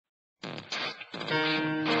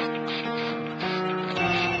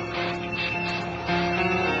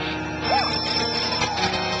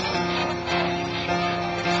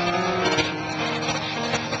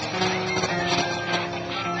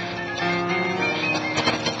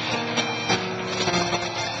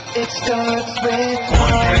It starts with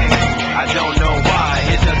one thing. I don't know why.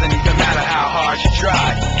 It doesn't even matter how hard you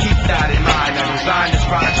try. Keep that in mind. I designed this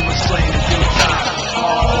rhyme to explain in due time.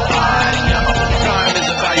 All I know